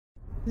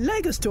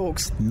Lagos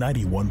Talks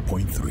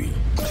 91.3.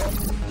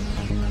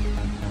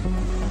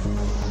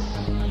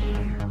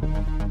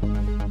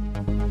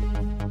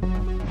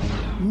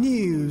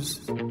 News.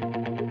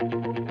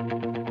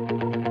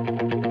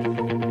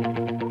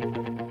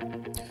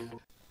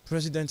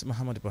 President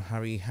Muhammadu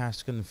Buhari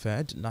has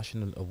conferred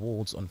national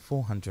awards on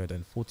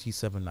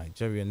 447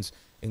 Nigerians,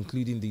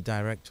 including the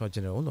Director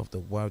General of the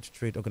World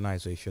Trade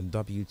Organization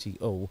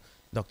 (WTO),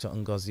 Dr.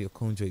 Ngozi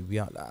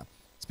Okonjo-Iweala,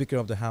 Speaker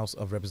of the House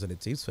of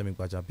Representatives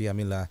Flamingoes,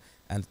 Camilla,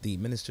 and the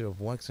Minister of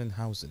Works and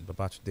Housing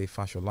Babajide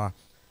Fashola.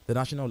 The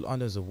National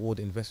Honours Award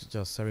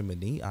investiture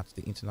ceremony at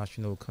the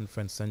International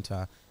Conference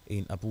Centre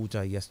in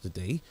Abuja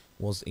yesterday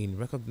was in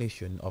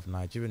recognition of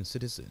Nigerian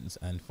citizens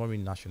and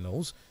foreign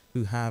nationals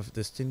who have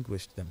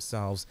distinguished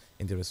themselves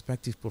in their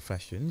respective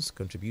professions,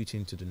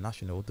 contributing to the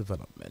national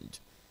development.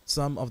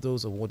 Some of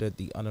those awarded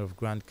the honour of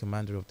Grand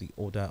Commander of the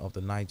Order of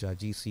the Niger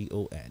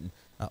GCON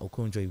are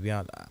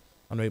Okonjo-Iweala,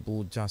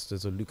 Honourable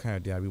Justice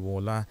Olukayode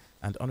Ariwola,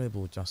 and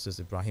Honourable Justice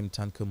Ibrahim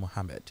Tanko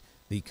Mohammed,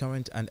 the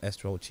current and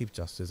erstwhile Chief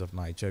Justice of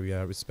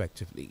Nigeria,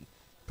 respectively.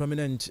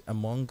 Prominent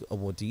among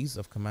awardees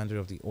of Commander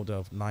of the Order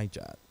of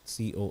Niger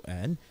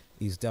CON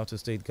is Delta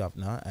State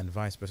Governor and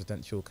Vice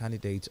Presidential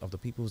candidate of the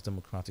People's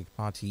Democratic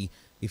Party,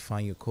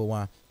 Ifeanyi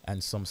Okowa,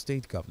 and some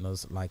state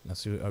governors like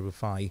Nasiru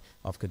El-Rufai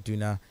of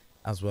Kaduna,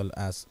 as well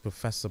as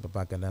Professor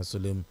Babagana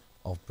Zulum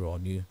of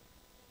Borno.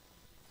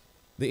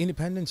 The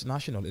Independent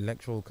National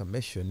Electoral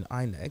Commission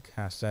 (INEC)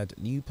 has said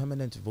new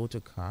permanent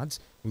voter cards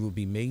will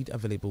be made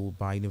available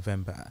by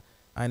November.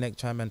 INEC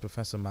Chairman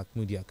Professor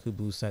Mahmood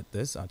Yakubu said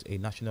this at a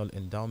National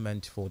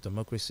Endowment for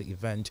Democracy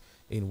event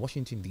in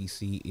Washington,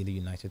 D.C. in the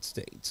United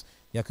States.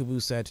 Yakubu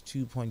said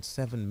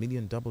 2.7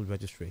 million double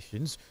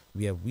registrations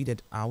were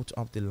weeded out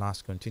of the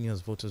last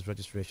continuous voters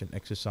registration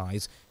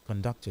exercise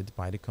conducted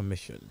by the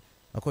Commission.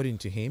 According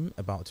to him,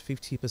 about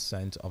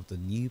 50% of the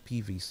new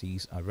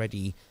PVCs are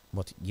ready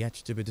but yet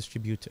to be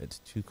distributed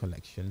to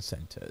collection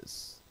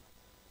centers.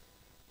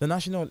 The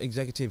National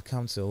Executive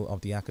Council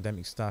of the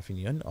Academic Staff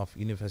Union of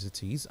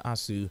Universities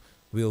 (ASUU)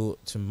 will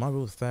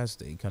tomorrow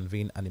Thursday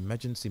convene an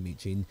emergency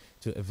meeting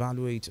to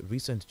evaluate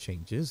recent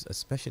changes,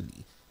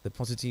 especially the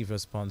positive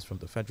response from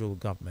the federal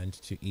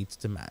government to its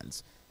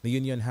demands. The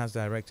union has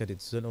directed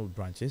its zonal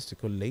branches to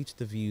collate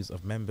the views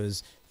of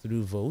members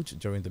through vote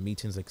during the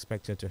meetings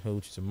expected to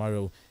hold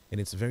tomorrow in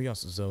its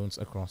various zones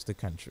across the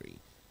country.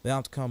 The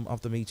outcome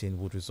of the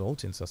meeting would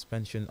result in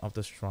suspension of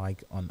the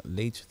strike on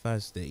late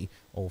Thursday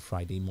or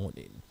Friday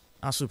morning.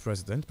 ASUU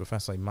President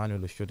Professor Emmanuel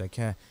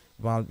Oshodeke,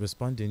 while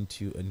responding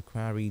to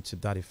inquiry to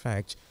that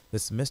effect,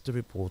 dismissed the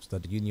report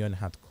that the union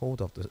had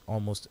called off the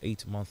almost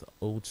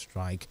 8-month-old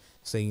strike,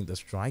 saying the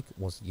strike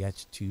was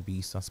yet to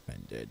be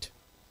suspended.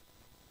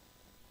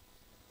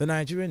 The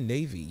Nigerian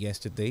Navy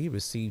yesterday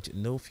received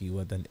no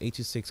fewer than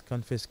 86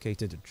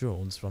 confiscated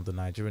drones from the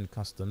Nigerian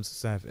Customs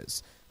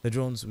Service. The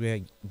drones were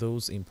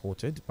those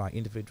imported by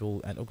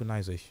individuals and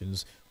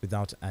organizations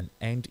without an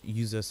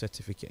end-user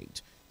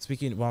certificate.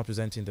 Speaking while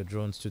presenting the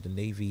drones to the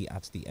Navy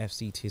at the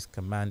FCT's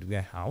command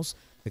warehouse,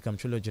 the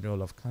Comptroller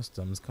General of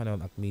Customs,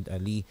 Colonel Ahmed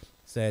Ali,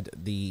 said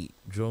the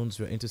drones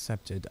were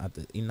intercepted at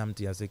the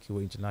Nnamdi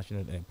Azikiwe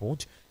International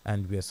Airport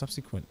and were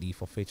subsequently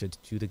forfeited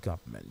to the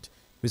government.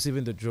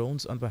 Receiving the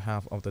drones on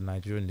behalf of the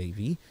Nigerian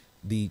Navy,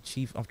 the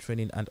Chief of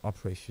Training and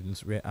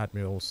Operations, Rear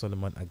Admiral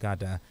Solomon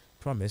Agada,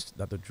 promised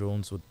that the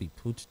drones would be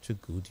put to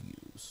good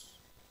use.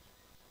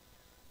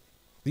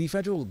 The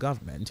federal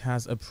government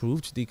has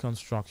approved the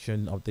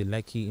construction of the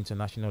Lekki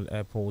International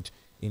Airport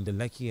in the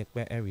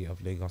Lekki-Ekpe area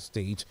of Lagos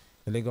State.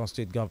 The Lagos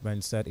State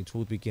government said it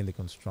would begin the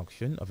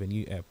construction of a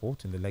new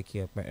airport in the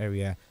Lekki-Ekpe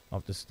area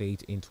of the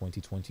state in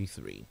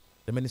 2023.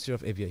 The Ministry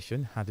of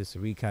Aviation, Hadi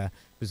Sirika,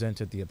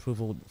 presented the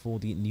approval for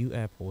the new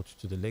airport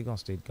to the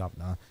Lagos State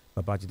Governor,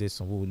 Babajide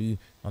Sanwo-Olu,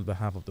 on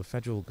behalf of the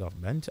federal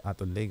government at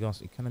the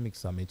Lagos Economic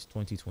Summit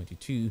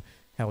 2022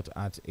 held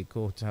at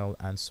Eco Hotel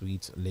and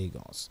Suites,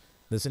 Lagos.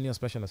 The Senior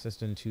Special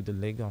Assistant to the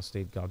Lagos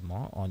State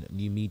Governor on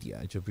New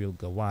Media, Jabril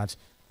Gawat,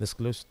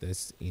 disclosed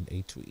this in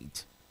a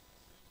tweet.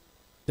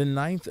 The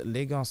 9th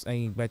Lagos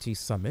Eyigbeti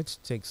Summit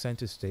takes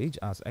center stage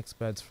as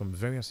experts from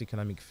various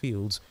economic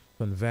fields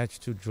converge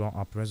to draw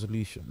up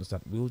resolutions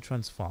that will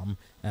transform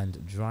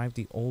and drive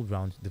the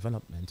all-round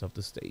development of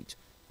the state.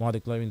 While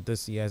declaring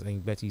this year's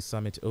Eyigbeti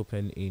Summit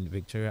open in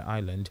Victoria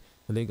Island,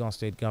 the Lagos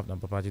State Governor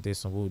Babajide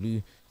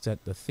Sanwo-Olu said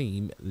the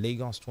theme,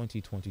 Lagos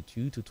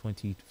 2022 to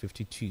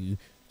 2052,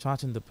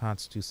 charting the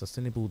paths to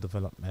sustainable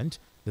development,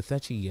 the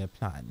 30-year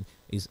plan,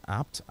 is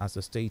apt as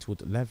the state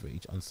would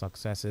leverage on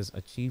successes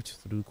achieved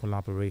through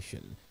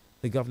collaboration.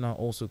 The governor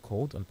also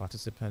called on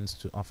participants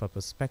to offer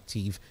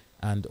perspective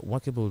and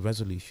workable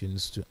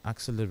resolutions to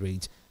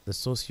accelerate the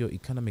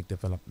socio-economic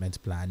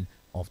development plan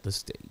of the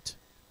state.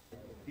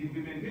 The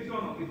implementation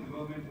of this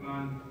development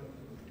plan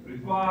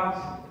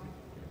requires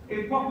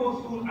a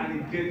purposeful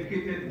and a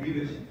dedicated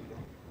leadership.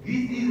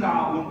 This is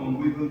our own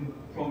unwavering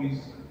promise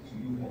to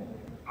you all,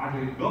 as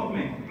a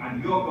government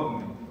and your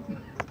government,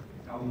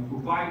 that will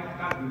provide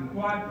that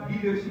required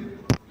leadership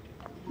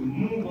to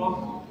move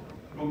us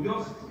from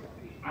just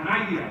an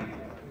idea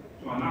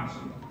to an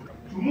action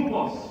to move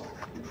us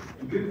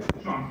to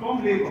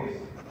transform Lagos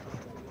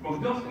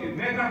from just a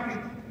mega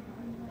city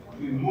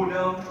to a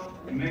model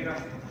mega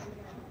city.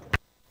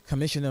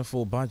 Commissioner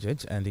for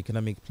Budget and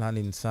Economic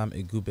Planning Sam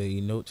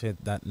Egube noted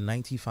that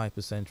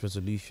 95%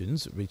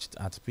 resolutions reached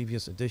at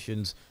previous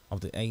editions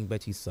of the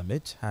Aingbeti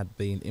Summit had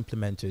been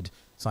implemented,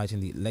 citing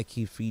the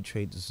Lekki Free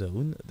Trade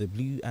Zone, the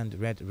blue and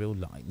red rail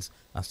lines,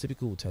 as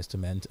typical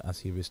testament as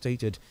he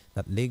restated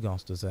that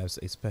Lagos deserves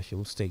a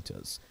special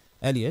status.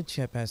 Earlier,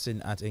 chairperson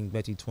at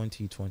Aingbeti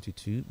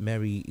 2022,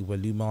 Mary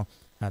Iweluma,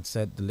 had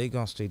said the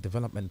Lagos State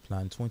Development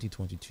Plan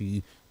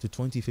 2022 to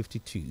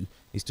 2052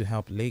 is to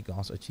help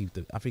Lagos achieve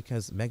the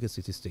Africa's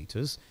megacity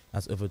status,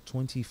 as over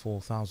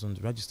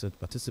 24,000 registered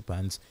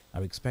participants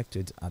are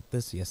expected at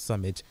this year's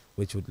summit,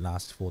 which would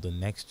last for the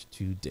next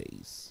 2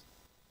 days.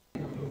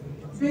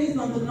 Based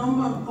on the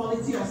number and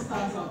quality of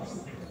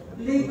startups,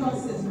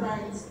 Lagos is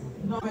ranked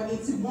number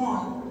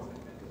 81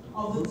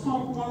 of the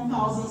top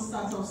 1,000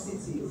 startup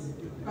cities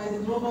by the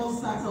Global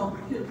Startup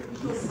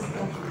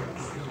Ecosystem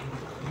Index.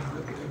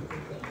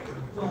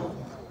 Well,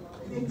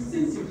 I think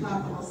since you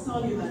clapped, I must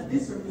tell you that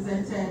this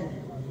represented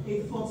a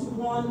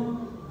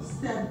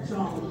 41-step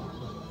jump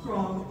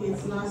from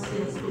its last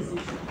year's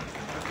position.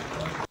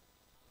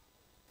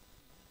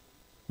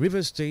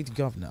 Rivers State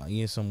Governor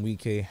Nyesom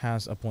Wike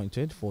has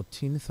appointed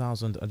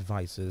 14,000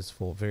 advisors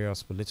for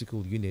various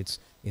political units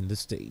in the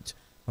state.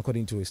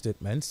 According to a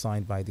statement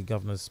signed by the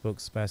governor's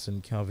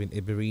spokesperson Kelvin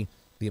Iberi,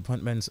 the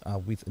appointments are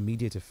with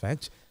immediate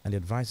effect and the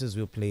advisors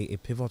will play a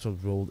pivotal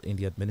role in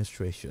the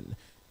administration.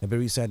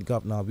 Iberi said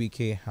Governor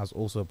Wike has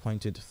also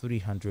appointed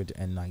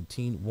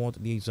 319 ward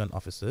liaison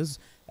officers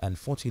and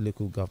 40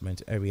 local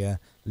government area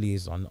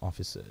liaison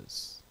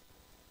officers.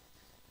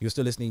 You're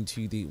still listening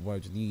to the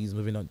World News.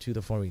 Moving on to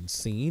the foreign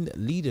scene,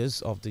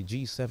 leaders of the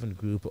G7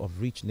 group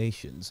of rich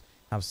nations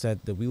have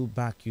said they will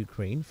back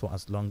Ukraine for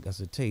as long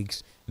as it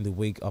takes in the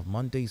wake of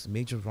Monday's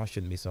major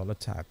Russian missile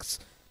attacks.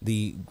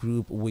 The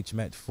group, which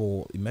met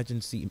for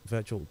emergency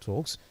virtual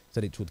talks,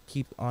 said it would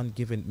keep on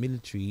giving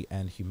military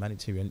and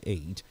humanitarian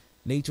aid.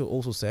 NATO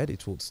also said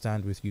it would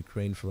stand with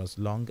Ukraine for as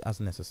long as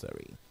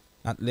necessary.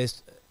 At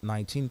least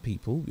 19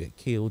 people were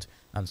killed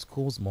and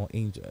scores more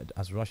injured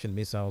as Russian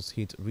missiles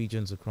hit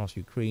regions across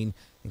Ukraine,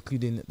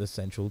 including the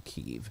central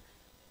Kyiv.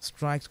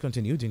 Strikes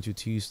continued into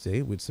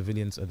Tuesday, with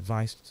civilians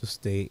advised to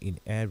stay in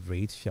air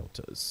raid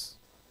shelters.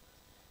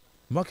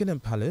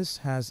 Buckingham Palace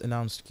has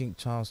announced King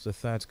Charles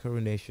III's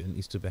coronation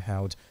is to be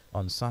held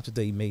on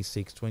Saturday, May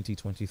 6,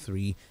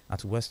 2023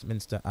 at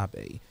Westminster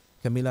Abbey.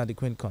 Camilla, the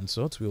Queen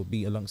Consort, will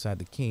be alongside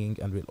the King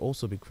and will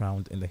also be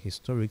crowned in the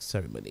historic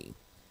ceremony.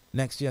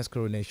 Next year's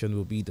coronation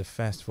will be the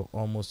first for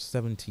almost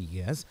 70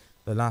 years,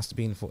 the last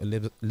being for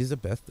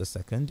Elizabeth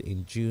II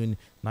in June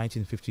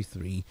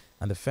 1953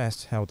 and the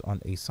first held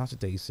on a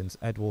Saturday since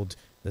Edward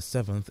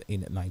VII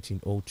in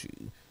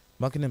 1902.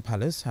 Buckingham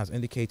Palace has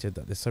indicated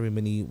that the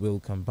ceremony will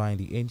combine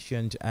the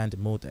ancient and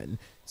modern,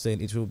 saying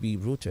it will be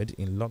rooted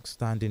in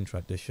long-standing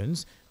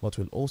traditions but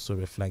will also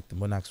reflect the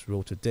monarch's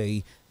role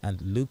today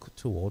and look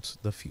towards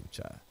the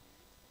future.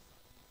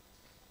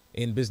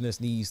 In business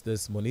news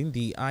this morning,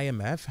 the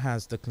IMF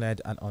has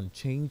declared an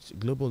unchanged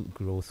global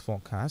growth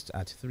forecast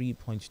at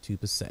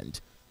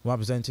 3.2%. While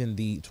presenting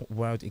the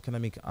World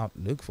Economic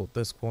Outlook for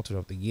this quarter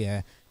of the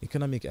year,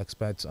 economic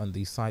experts on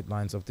the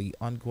sidelines of the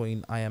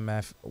ongoing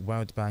IMF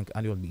World Bank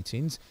annual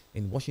meetings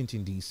in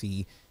Washington,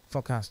 D.C.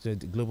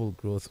 forecasted global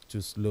growth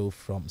to slow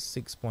from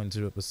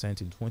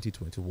 6.0% in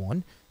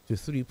 2021 to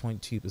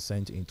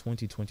 3.2% in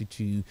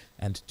 2022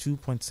 and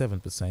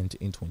 2.7%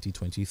 in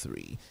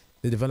 2023.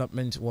 The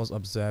development was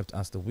observed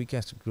as the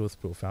weakest growth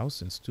profile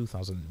since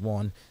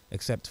 2001,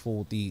 except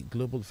for the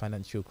global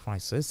financial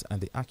crisis and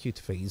the acute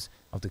phase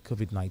of the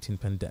COVID-19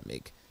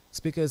 pandemic.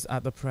 Speakers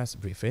at the press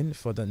briefing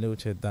further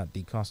noted that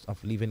the cost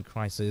of living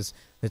crisis,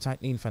 the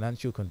tightening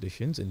financial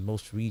conditions in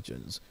most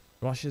regions,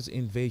 Russia's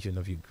invasion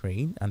of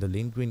Ukraine, and the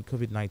lingering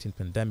COVID-19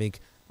 pandemic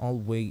all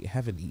weigh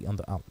heavily on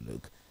the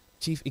outlook.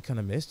 Chief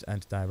Economist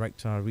and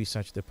Director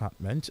Research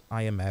Department,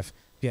 IMF,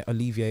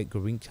 Pierre-Olivier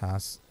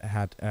Gorincas,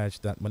 had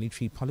urged that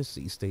monetary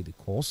policy stay the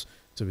course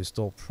to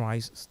restore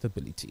price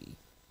stability.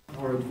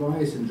 Our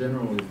advice in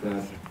general is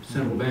that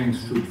central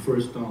banks should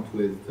first start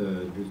with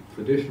the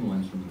traditional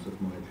instruments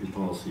of monetary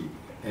policy.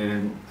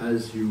 And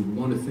as you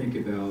want to think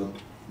about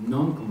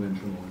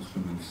non-conventional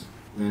instruments,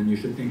 then you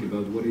should think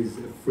about what is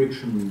a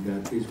friction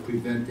that is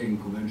preventing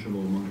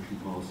conventional monetary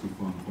policy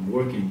from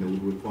working, that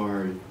would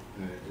require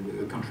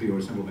a country or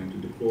a central bank to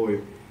deploy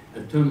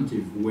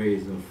alternative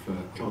ways of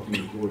charting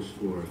a course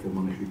for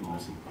monetary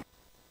policy.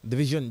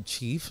 Division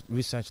Chief,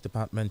 Research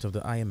Department of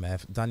the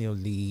IMF, Daniel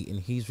Lee, in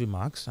his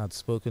remarks, had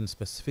spoken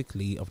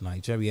specifically of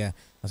Nigeria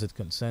as it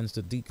concerns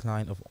the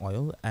decline of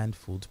oil and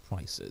food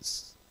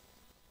prices.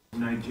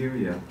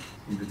 Nigeria,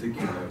 in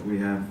particular, we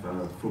have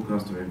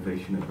forecast our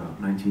inflation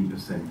about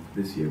 19%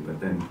 this year,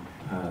 but then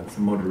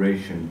some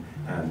moderation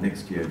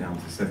next year down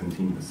to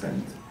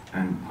 17%.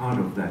 And part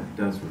of that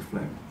does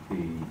reflect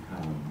the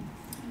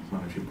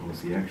monetary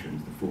policy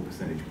actions, the 4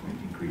 percentage point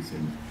increase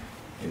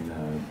in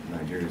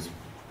Nigeria's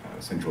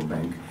central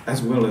bank,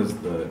 as well as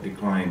the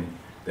decline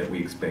that we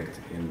expect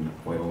in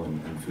oil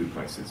and food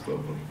prices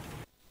globally.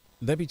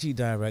 Deputy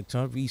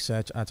Director,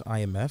 Research at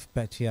IMF,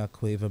 Petia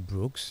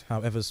Quaver-Brooks,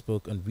 however,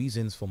 spoke on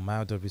reasons for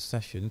milder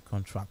recession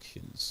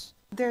contractions.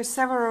 There are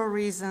several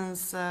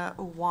reasons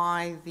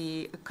why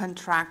the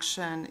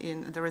contraction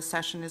in the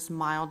recession is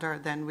milder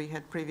than we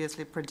had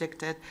previously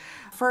predicted.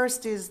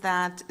 First is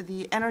that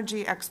the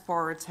energy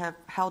exports have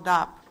held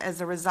up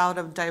as a result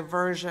of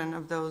diversion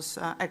of those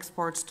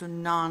exports to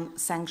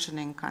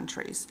non-sanctioning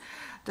countries.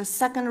 The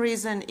second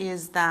reason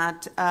is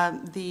that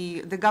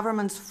the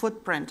government's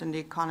footprint in the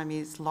economy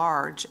is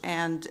large.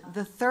 And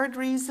the third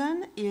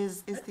reason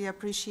is the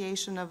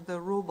appreciation of the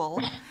ruble,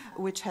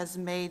 which has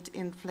made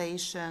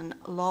inflation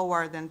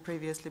lower than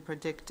previously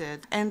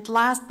predicted. And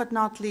last but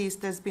not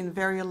least, there's been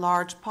very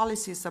large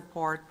policy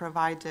support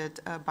provided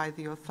by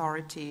the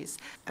authorities.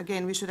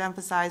 Again, we should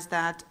emphasize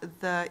that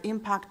the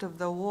impact of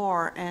the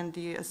war and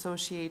the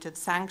associated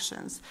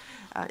sanctions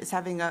is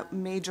having a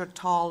major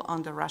toll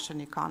on the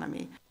Russian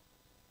economy.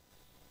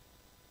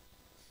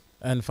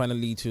 And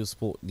finally, to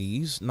sport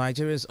news,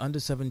 Nigeria's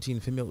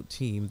under-17 female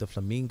team, the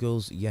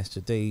Flamingoes,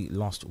 yesterday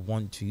lost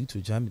 1-2 to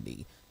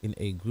Germany in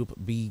a Group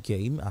B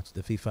game at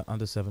the FIFA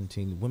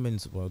Under-17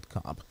 Women's World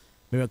Cup.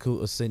 Miracle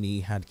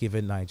Oseni had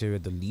given Nigeria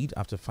the lead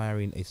after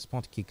firing a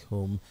spot kick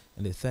home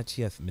in the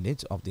 30th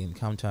minute of the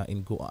encounter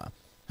in Goa.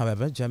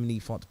 However, Germany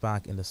fought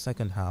back in the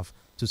second half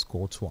to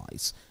score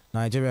twice.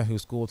 Nigeria, who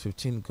scored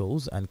 15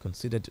 goals and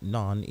conceded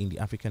none in the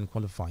African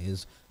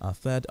qualifiers, are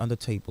third on the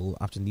table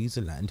after New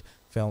Zealand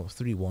fell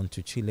 3-1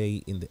 to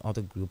Chile in the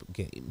other group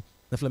game.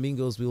 The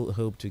Flamingos will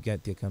hope to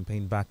get their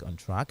campaign back on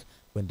track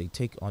when they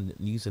take on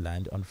New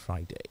Zealand on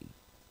Friday.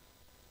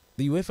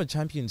 The UEFA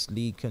Champions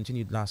League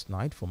continued last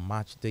night for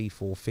match day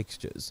 4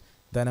 fixtures.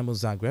 Dynamo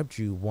Zagreb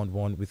drew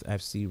 1-1 with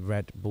FC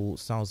Red Bull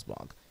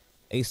Salzburg.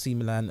 AC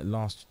Milan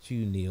lost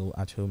 2-0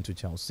 at home to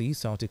Chelsea,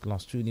 Celtic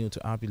lost 2-0 to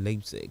RB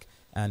Leipzig,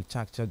 and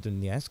Shakhtar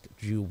Donetsk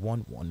drew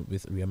 1-1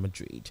 with Real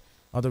Madrid.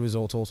 Other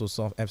results also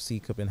saw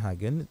FC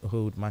Copenhagen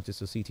hold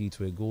Manchester City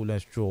to a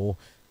goalless draw.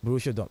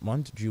 Borussia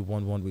Dortmund drew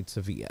 1-1 with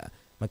Sevilla.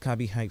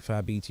 Maccabi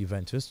Haifa beat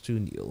Juventus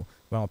 2-0,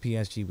 while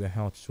PSG were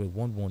held to a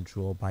 1-1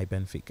 draw by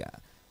Benfica.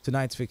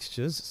 Tonight's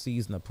fixtures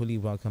sees Napoli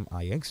welcome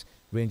Ajax,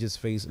 Rangers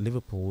face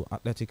Liverpool,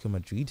 Atletico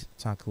Madrid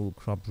tackle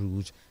Club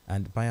Brugge,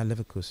 and Bayer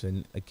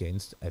Leverkusen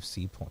against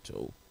FC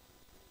Porto.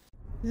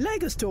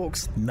 Lagos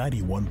Talks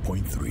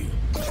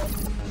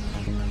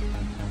 91.3.